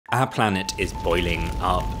Our planet is boiling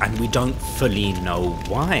up, and we don't fully know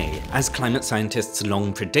why. As climate scientists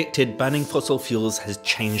long predicted, burning fossil fuels has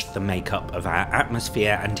changed the makeup of our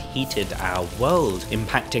atmosphere and heated our world,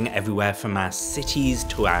 impacting everywhere from our cities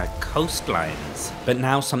to our coastlines. But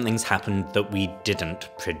now something's happened that we didn't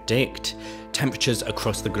predict. Temperatures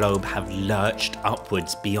across the globe have lurched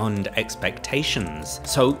upwards beyond expectations.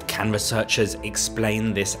 So can researchers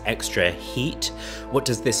explain this extra heat? What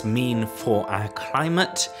does this mean for our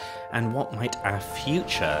climate? And what might our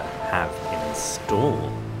future have in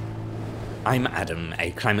store? I'm Adam,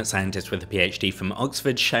 a climate scientist with a PhD from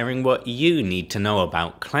Oxford, sharing what you need to know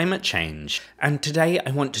about climate change. And today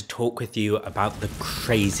I want to talk with you about the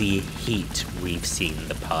crazy heat we've seen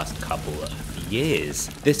the past couple of years.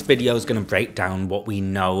 This video is going to break down what we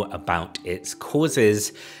know about its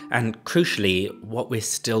causes and, crucially, what we're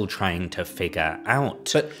still trying to figure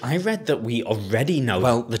out. But I read that we already know.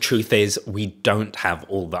 Well, the truth is we don't have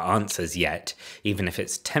all the answers yet, even if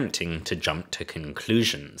it's tempting to jump to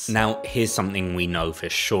conclusions. Now, here's something we know for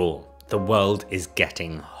sure. The world is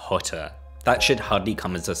getting hotter. That should hardly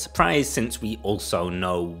come as a surprise, since we also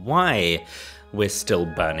know why we're still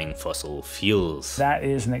burning fossil fuels. That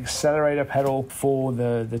is an accelerator pedal for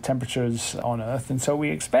the temperatures on Earth, and so we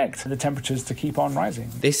expect the temperatures to keep on rising.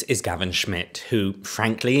 This is Gavin Schmidt, who,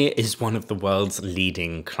 frankly, is one of the world's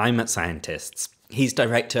leading climate scientists. He's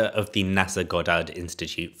director of the NASA Goddard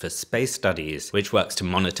Institute for Space Studies, which works to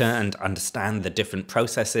monitor and understand the different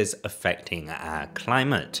processes affecting our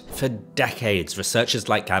climate. For decades, researchers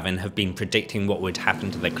like Gavin have been predicting what would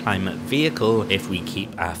happen to the climate vehicle if we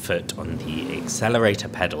keep our foot on the accelerator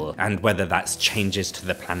pedal, and whether that's changes to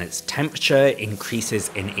the planet's temperature,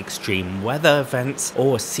 increases in extreme weather events,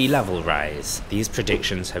 or sea level rise. These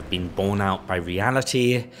predictions have been borne out by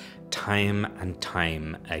reality, time and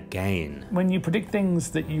time again. When you predict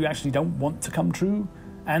things that you actually don't want to come true,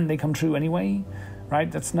 and they come true anyway, right?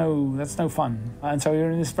 That's no fun. And so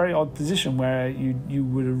you're in this very odd position where you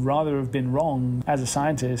would rather have been wrong as a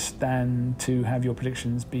scientist than to have your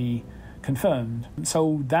predictions be confirmed.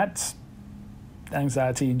 So that's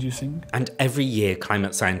anxiety-inducing. And every year,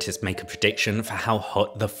 climate scientists make a prediction for how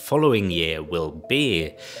hot the following year will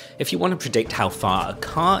be. If you want to predict how far a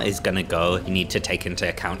car is going to go, you need to take into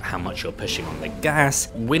account how much you're pushing on the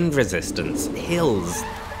gas, wind resistance, hills.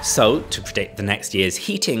 So, to predict the next year's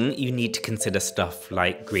heating, you need to consider stuff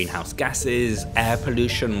like greenhouse gases, air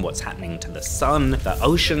pollution, what's happening to the sun, the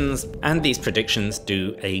oceans, and these predictions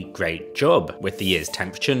do a great job, with the year's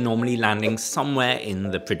temperature normally landing somewhere in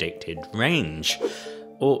the predicted range.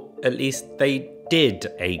 Or at least they did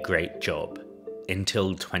a great job.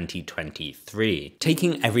 Until 2023.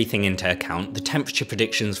 Taking everything into account, the temperature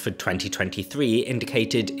predictions for 2023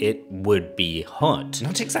 indicated it would be hot.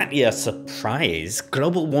 Not exactly a surprise.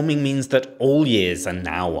 Global warming means that all years are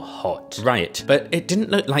now hot. Right, but it didn't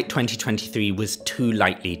look like 2023 was too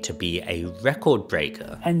likely to be a record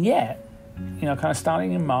breaker. And yet, kind of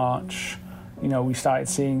starting in March, we started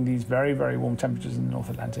seeing these very, very warm temperatures in the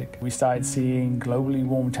North Atlantic. We started seeing globally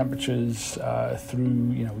warm temperatures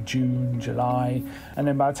through, June, July. And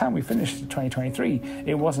then by the time we finished 2023,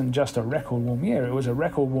 it wasn't just a record warm year. It was a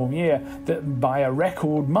record warm year that by a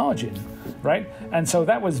record margin, right? And so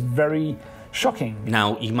that was very shocking.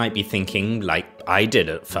 Now, you might be thinking, like I did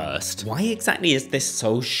at first, why exactly is this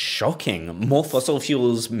so shocking? More fossil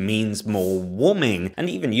fuels means more warming, and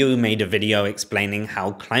even you made a video explaining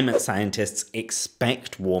how climate scientists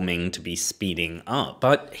expect warming to be speeding up.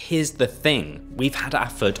 But here's the thing, we've had our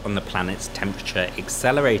foot on the planet's temperature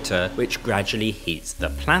accelerator, which gradually heats the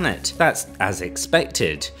planet. That's as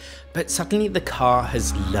expected. But suddenly the car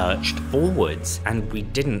has lurched forwards, and we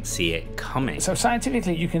didn't see it coming. So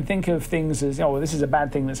scientifically, you can think of things as, well, this is a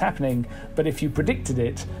bad thing that's happening, but if you predicted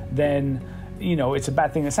it, then it's a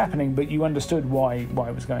bad thing that's happening, but you understood why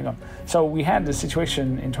it was going on. So we had a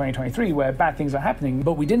situation in 2023 where bad things are happening,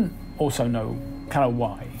 but we didn't also know kind of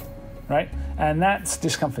why, right? And that's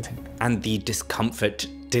discomforting. And the discomfort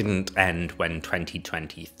didn't end when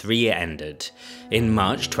 2023 ended. In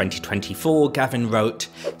March 2024, Gavin wrote,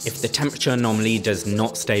 "If the temperature anomaly does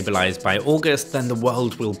not stabilize by August, then the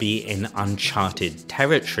world will be in uncharted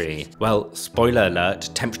territory." Well, spoiler alert,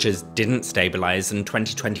 temperatures didn't stabilize, and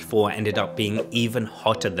 2024 ended up being even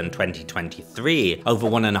hotter than 2023, over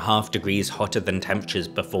 1.5 degrees hotter than temperatures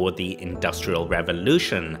before the Industrial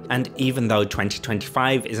Revolution. And even though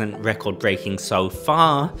 2025 isn't record-breaking so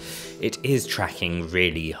far, it is tracking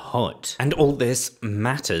really shockingly hot. And all this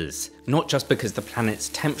matters, not just because the planet's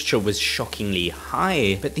temperature was shockingly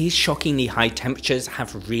high, but these shockingly high temperatures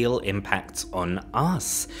have real impacts on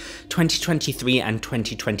us. 2023 and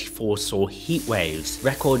 2024 saw heat waves,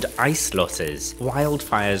 record ice losses,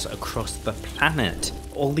 wildfires across the planet.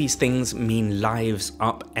 All these things mean lives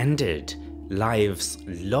upended. Lives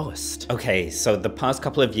lost. Okay, so the past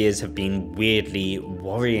couple of years have been weirdly,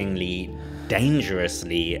 worryingly,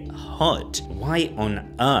 dangerously hot. Why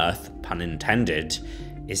on earth, pun intended,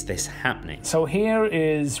 is this happening? So here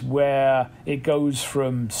is where it goes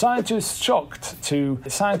from scientists shocked to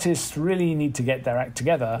scientists really need to get their act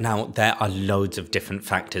together. Now, there are loads of different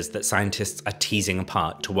factors that scientists are teasing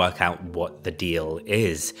apart to work out what the deal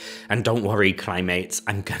is. And don't worry, Climates,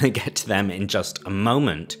 I'm gonna get to them in just a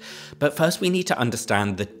moment. But first we need to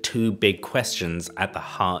understand the two big questions at the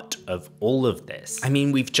heart of all of this. I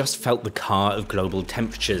mean, we've just felt the car of global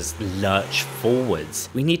temperatures lurch forwards.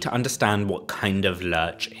 We need to understand what kind of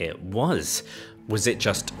lurch it was. Was it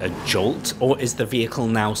just a jolt, or is the vehicle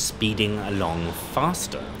now speeding along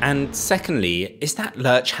faster? And secondly, is that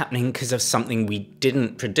lurch happening because of something we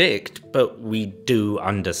didn't predict, but we do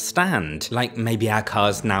understand? Like maybe our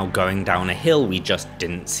car's now going down a hill we just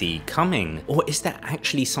didn't see coming? Or is there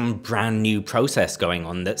actually some brand new process going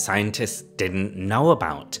on that scientists didn't know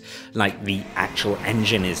about? Like the actual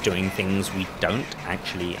engine is doing things we don't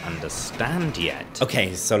actually understand yet?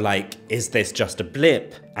 Okay, so like, is this just a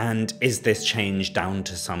blip? And is this change down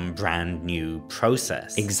to some brand new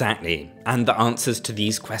process? Exactly. And the answers to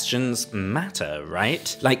these questions matter,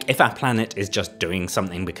 right? Like if our planet is just doing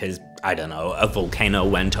something because, I don't know, a volcano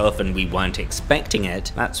went off and we weren't expecting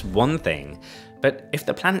it, that's one thing. But if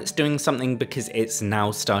the planet's doing something because it's now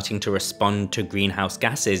starting to respond to greenhouse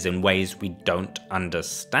gases in ways we don't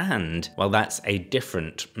understand, well, that's a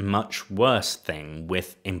different, much worse thing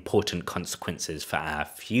with important consequences for our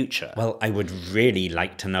future. Well, I would really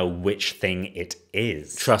like to know which thing it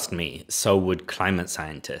is. Trust me, so would climate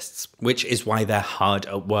scientists, which is why they're hard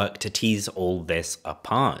at work to tease all this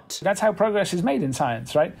apart. That's how progress is made in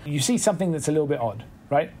science, right? You see something that's a little bit odd.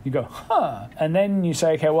 Right? You go, huh. And then you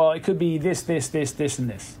say, okay, well, it could be this, this, this, this, and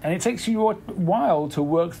this. And it takes you a while to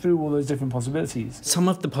work through all those different possibilities. Some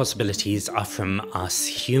of the possibilities are from us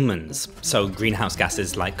humans. So greenhouse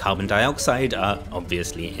gases like carbon dioxide are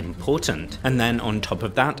obviously important. And then on top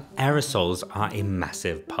of that, aerosols are a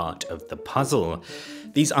massive part of the puzzle.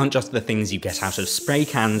 These aren't just the things you get out of spray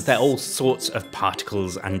cans, they're all sorts of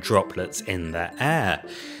particles and droplets in the air.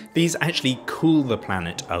 These actually cool the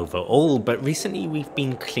planet overall, but recently we've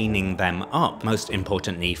been cleaning them up, most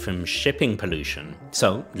importantly from shipping pollution.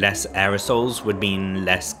 So less aerosols would mean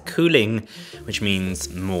less cooling, which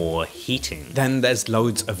means more heating. Then there's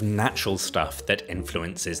loads of natural stuff that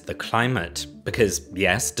influences the climate. Because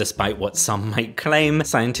yes, despite what some might claim,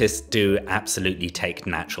 scientists do absolutely take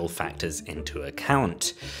natural factors into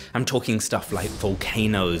account. I'm talking stuff like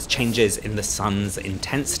volcanoes, changes in the sun's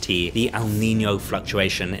intensity, the El Nino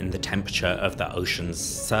fluctuation in the temperature of the ocean's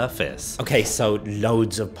surface. Okay, so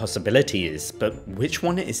loads of possibilities, but which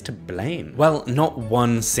one is to blame? Well, not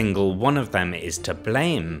one single one of them is to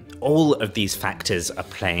blame. All of these factors are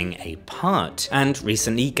playing a part, and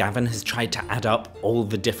recently Gavin has tried to add up all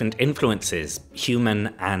the different influences,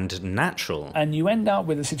 human and natural. And you end up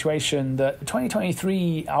with a situation that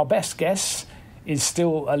 2023, our best guess, is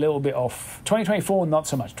still a little bit off. 2024, not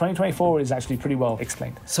so much. 2024 is actually pretty well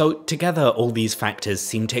explained. So together, all these factors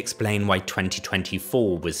seem to explain why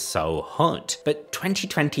 2024 was so hot. But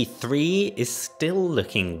 2023 is still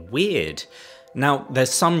looking weird. Now,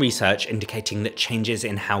 there's some research indicating that changes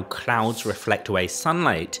in how clouds reflect away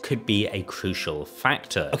sunlight could be a crucial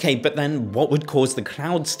factor. Okay, but then what would cause the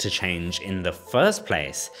clouds to change in the first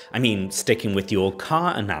place? I mean, sticking with your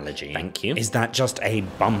car analogy, thank you. Is that just a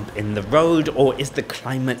bump in the road, or is the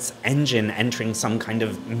climate's engine entering some kind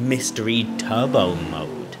of mystery turbo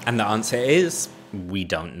mode? And the answer is, we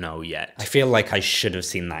don't know yet. I feel like I should have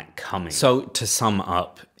seen that coming. So to sum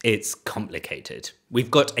up, it's complicated. We've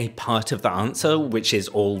got a part of the answer, which is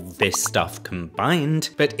all this stuff combined,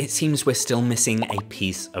 but it seems we're still missing a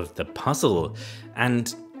piece of the puzzle.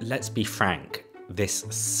 And let's be frank, this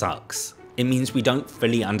sucks. It means we don't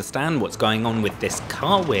fully understand what's going on with this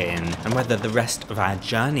car we're in, and whether the rest of our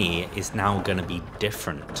journey is now gonna be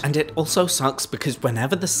different. And it also sucks because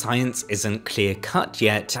whenever the science isn't clear cut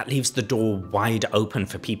yet, that leaves the door wide open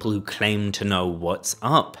for people who claim to know what's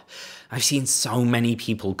up. I've seen so many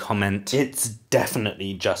people comment, it's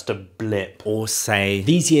definitely just a blip, or say,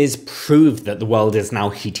 these years prove that the world is now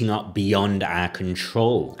heating up beyond our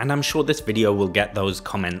control. And I'm sure this video will get those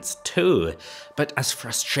comments too. But as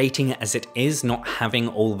frustrating as it is not having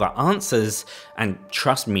all the answers, and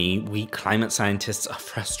trust me, we climate scientists are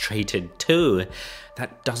frustrated too,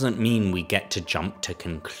 that doesn't mean we get to jump to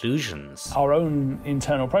conclusions. Our own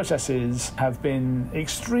internal processes have been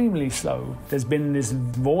extremely slow. There's been this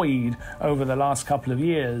void over the last couple of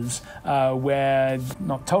years where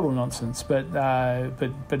not total nonsense, but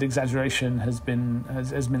exaggeration has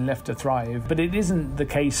been left to thrive. But it isn't the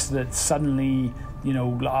case that suddenly, you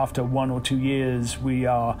know, after 1 or 2 years, we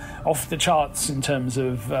are off the charts in terms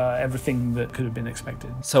of everything that could have been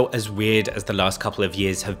expected. So as weird as the last couple of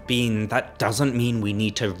years have been, that doesn't mean we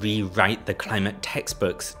need to rewrite the climate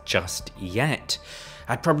textbooks just yet.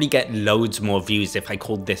 I'd probably get loads more views if I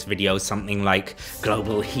called this video something like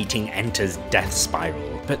 "Global Heating Enters Death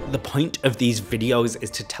Spiral." But the point of these videos is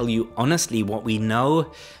to tell you honestly what we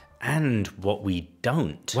know and what we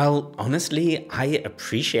don't. Well, honestly, I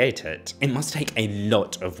appreciate it. It must take a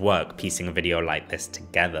lot of work piecing a video like this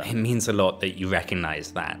together. It means a lot that you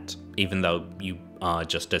recognize that, even though you are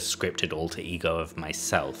just a scripted alter ego of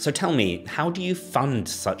myself. So tell me, how do you fund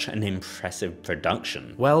such an impressive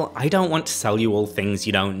production? Well, I don't want to sell you all things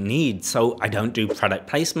you don't need, so I don't do product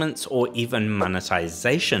placements or even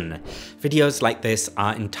monetization. Videos like this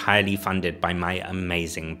are entirely funded by my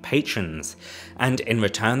amazing patrons, and in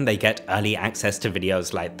return they get early access to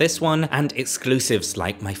videos like this one and exclusives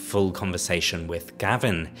like my full conversation with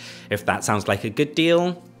Gavin. If that sounds like a good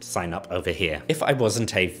deal, sign up over here. If I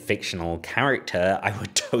wasn't a fictional character, I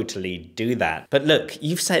would totally do that. But look,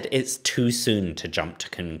 you've said it's too soon to jump to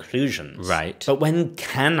conclusions, right? But when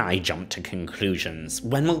can I jump to conclusions?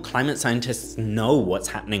 When will climate scientists know what's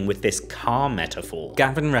happening with this car metaphor?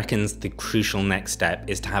 Gavin reckons the crucial next step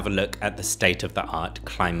is to have a look at the state-of-the-art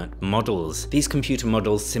climate models. These computer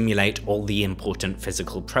models simulate all the important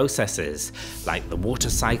physical processes, like the water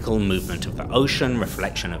cycle, movement of the ocean,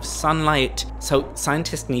 reflection of sunlight. So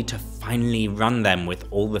scientists need to finally run them with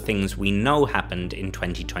all the things we know happened in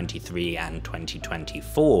 2023 and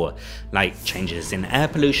 2024, like changes in air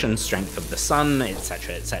pollution, strength of the sun,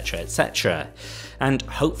 etc, etc, etc. And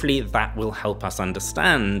hopefully that will help us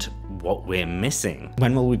understand what we're missing.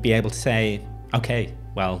 When will we be able to say, okay,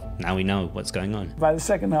 well, now we know what's going on? By the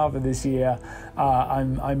second half of this year,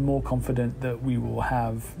 I'm more confident that we will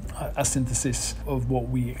have a synthesis of what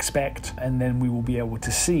we expect, and then we will be able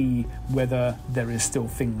to see whether there is still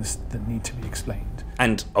things that need to be explained.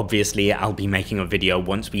 And obviously I'll be making a video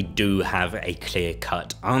once we do have a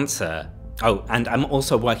clear-cut answer. Oh, and I'm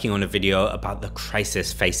also working on a video about the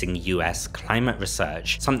crisis facing US climate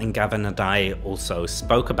research, something Gavin and I also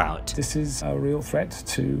spoke about. This is a real threat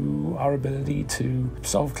to our ability to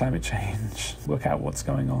solve climate change, work out what's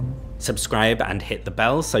going on. Subscribe and hit the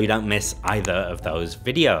bell so you don't miss either of those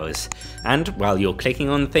videos. And while you're clicking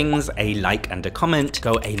on things, a like and a comment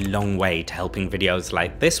go a long way to helping videos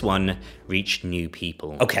like this one reach new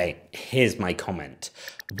people. Okay, here's my comment.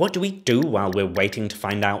 What do we do while we're waiting to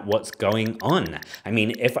find out what's going on? I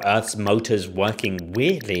mean, if Earth's motor's working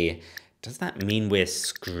weirdly, does that mean we're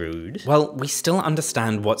screwed? Well, we still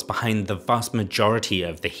understand what's behind the vast majority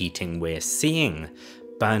of the heating we're seeing.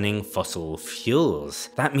 Burning fossil fuels.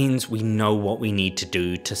 That means we know what we need to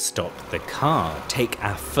do to stop the car, take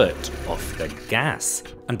our foot off the gas.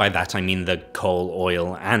 And by that I mean the coal,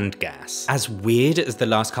 oil, and gas. As weird as the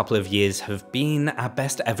last couple of years have been, our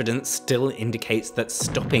best evidence still indicates that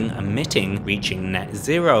stopping emitting, reaching net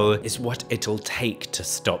zero, is what it'll take to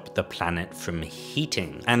stop the planet from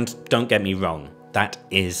heating. And don't get me wrong, that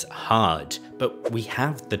is hard, but we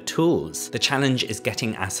have the tools. The challenge is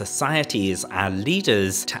getting our societies, our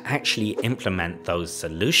leaders, to actually implement those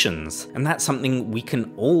solutions. And that's something we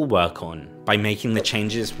can all work on by making the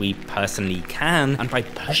changes we personally can and by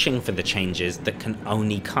pushing for the changes that can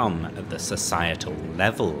only come at the societal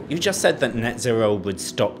level. You just said that net zero would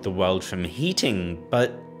stop the world from heating,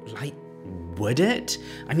 but like, would it?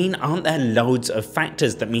 I mean, aren't there loads of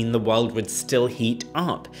factors that mean the world would still heat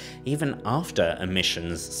up, even after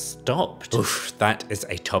emissions stopped? Oof, that is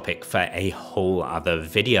a topic for a whole other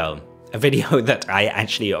video. A video that I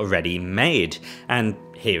actually already made, and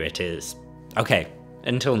here it is. Okay,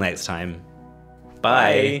 until next time.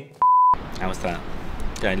 Bye. How was that?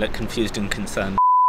 Did I look confused and concerned?